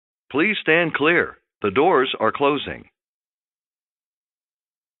Please stand clear. The doors are closing.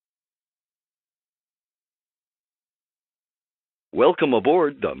 Welcome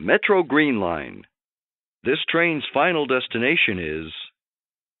aboard the Metro Green Line. This train's final destination is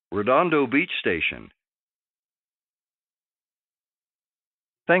Redondo Beach Station.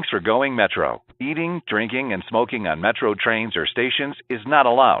 Thanks for going Metro. Eating, drinking, and smoking on Metro trains or stations is not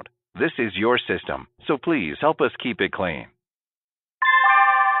allowed. This is your system, so please help us keep it clean.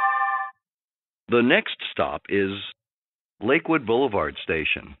 The next stop is Lakewood Boulevard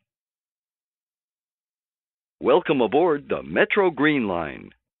Station. Welcome aboard the Metro Green Line.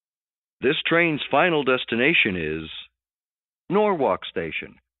 This train's final destination is Norwalk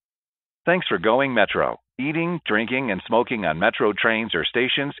Station. Thanks for going Metro. Eating, drinking, and smoking on Metro trains or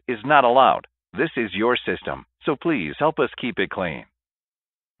stations is not allowed. This is your system, so please help us keep it clean.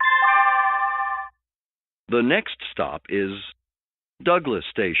 The next stop is Douglas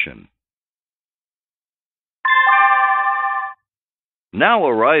Station. Now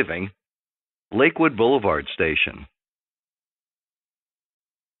arriving, Lakewood Boulevard Station.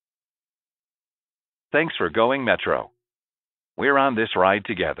 Thanks for going Metro. We're on this ride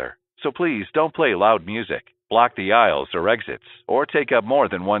together, so please don't play loud music, block the aisles or exits, or take up more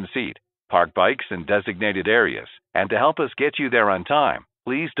than one seat. Park bikes in designated areas, and to help us get you there on time,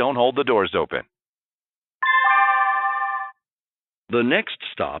 please don't hold the doors open. The next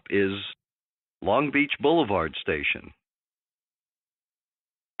stop is Long Beach Boulevard Station.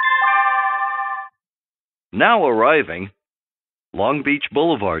 Now arriving, Long Beach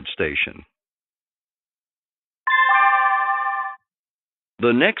Boulevard Station.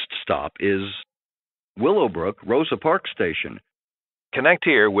 The next stop is Willowbrook Rosa Park Station. Connect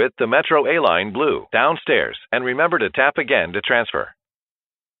here with the Metro A Line Blue downstairs, and remember to tap again to transfer.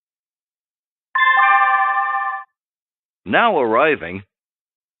 Now arriving,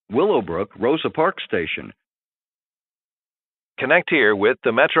 Willowbrook Rosa Park Station. Connect here with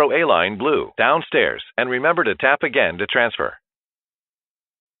the Metro A Line Blue downstairs, and remember to tap again to transfer.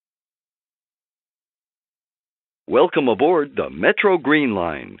 Welcome aboard the Metro Green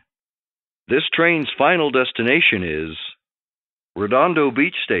Line. This train's final destination is Redondo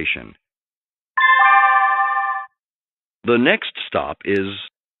Beach Station. The next stop is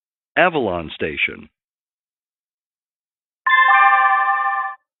Avalon Station.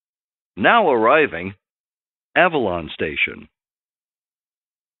 Now arriving, Avalon Station.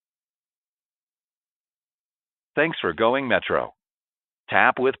 Thanks for going Metro.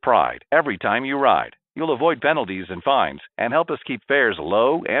 Tap with pride every time you ride. You'll avoid penalties and fines and help us keep fares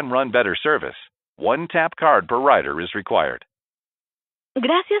low and run better service. One tap card per rider is required.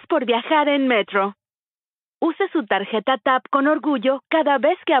 Gracias por viajar en Metro. Use su tarjeta TAP con orgullo cada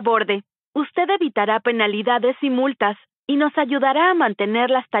vez que aborde. Usted evitará penalidades y multas y nos ayudará a mantener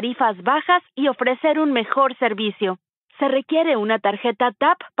las tarifas bajas y ofrecer un mejor servicio. Se requiere una tarjeta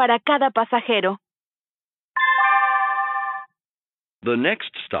TAP para cada pasajero. The next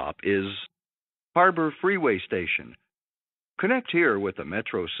stop is Harbor Freeway Station. Connect here with the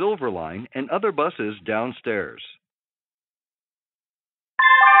Metro Silver Line and other buses downstairs.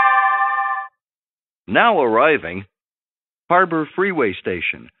 Now arriving, Harbor Freeway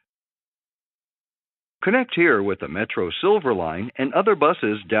Station. Connect here with the Metro Silver Line and other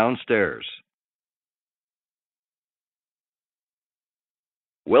buses downstairs.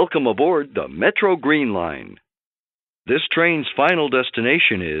 Welcome aboard the Metro Green Line. This train's final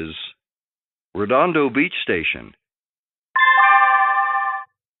destination is Redondo Beach Station.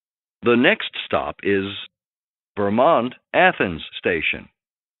 The next stop is Vermont Athens Station.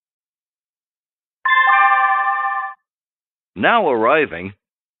 Now arriving,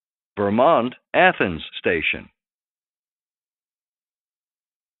 Vermont Athens Station.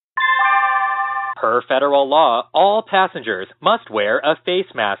 Per federal law, all passengers must wear a face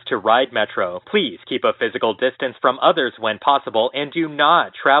mask to ride Metro. Please keep a physical distance from others when possible and do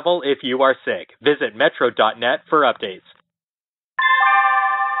not travel if you are sick. Visit metro.net for updates.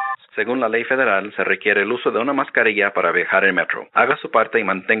 Según la ley federal, se requiere el uso de una mascarilla para viajar en metro. Haga su parte y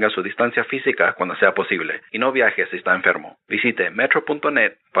mantenga su distancia física cuando sea posible, y no viaje si está enfermo. Visite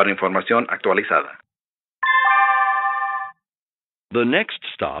metro.net para información actualizada. The next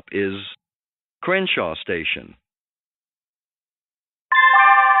stop is Crenshaw Station.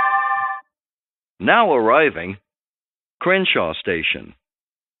 Now arriving, Crenshaw Station.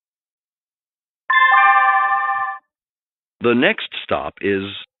 The next stop is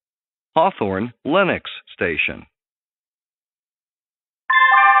Hawthorne Lennox Station.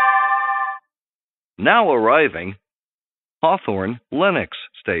 Now arriving, Hawthorne Lennox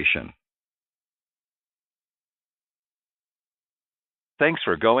Station. Thanks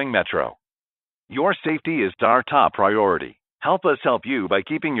for going Metro. Your safety is our top priority. Help us help you by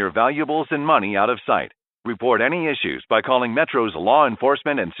keeping your valuables and money out of sight. Report any issues by calling Metro's Law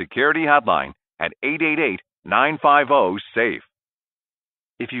Enforcement and Security Hotline at 888-950-SAFE.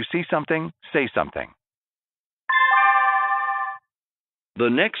 If you see something, say something.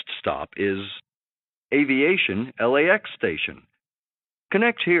 The next stop is Aviation LAX Station.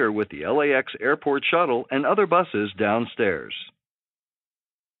 Connect here with the LAX Airport Shuttle and other buses downstairs.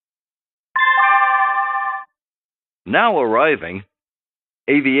 Now arriving,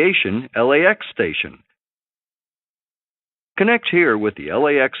 Aviation LAX Station. Connect here with the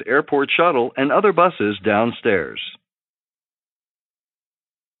LAX Airport Shuttle and other buses downstairs.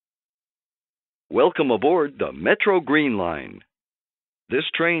 Welcome aboard the Metro Green Line. This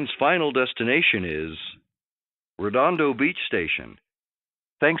train's final destination is Redondo Beach Station.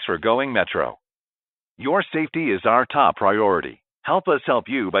 Thanks for going Metro. Your safety is our top priority. Help us help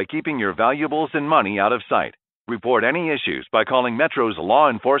you by keeping your valuables and money out of sight. Report any issues by calling Metro's Law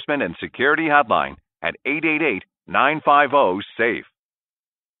Enforcement and Security Hotline at 888-950-SAFE.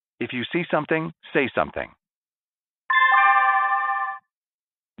 If you see something, say something.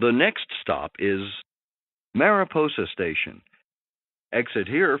 The next stop is Mariposa Station. Exit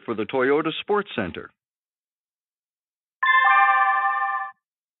here for the Toyota Sports Center.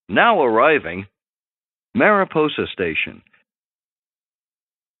 Now arriving, Mariposa Station.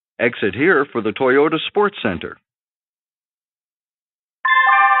 Exit here for the Toyota Sports Center.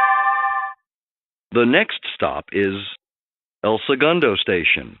 The next stop is El Segundo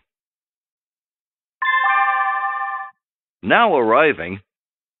Station. Now arriving,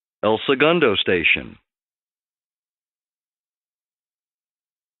 El Segundo Station.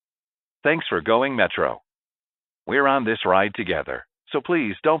 Thanks for going Metro. We're on this ride together, so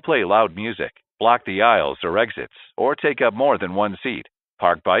please don't play loud music, block the aisles or exits, or take up more than one seat.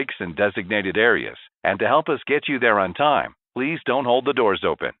 Park bikes in designated areas, and to help us get you there on time, please don't hold the doors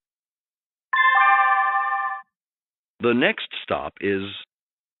open. The next stop is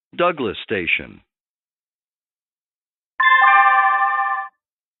Douglas Station.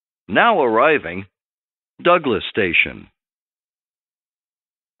 Now arriving, Douglas Station.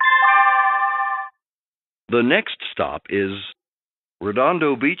 The next stop is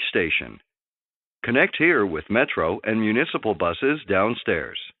Redondo Beach Station. Connect here with Metro and municipal buses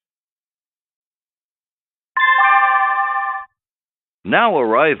downstairs. Now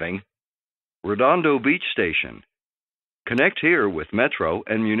arriving, Redondo Beach Station. Connect here with Metro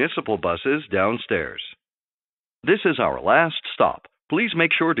and municipal buses downstairs. This is our last stop. Please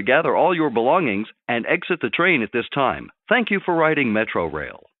make sure to gather all your belongings and exit the train at this time. Thank you for riding Metro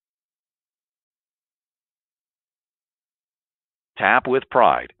Rail. Tap with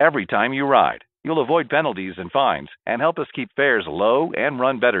pride every time you ride. You'll avoid penalties and fines and help us keep fares low and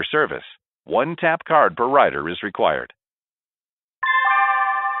run better service. One tap card per rider is required.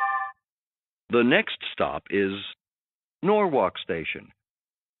 The next stop is Norwalk Station.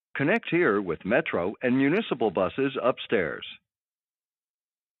 Connect here with Metro and municipal buses upstairs.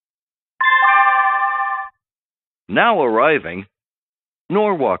 Now arriving,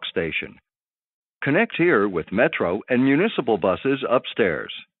 Norwalk Station. Connect here with Metro and municipal buses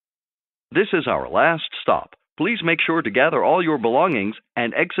upstairs. This is our last stop. Please make sure to gather all your belongings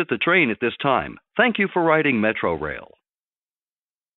and exit the train at this time. Thank you for riding Metro Rail.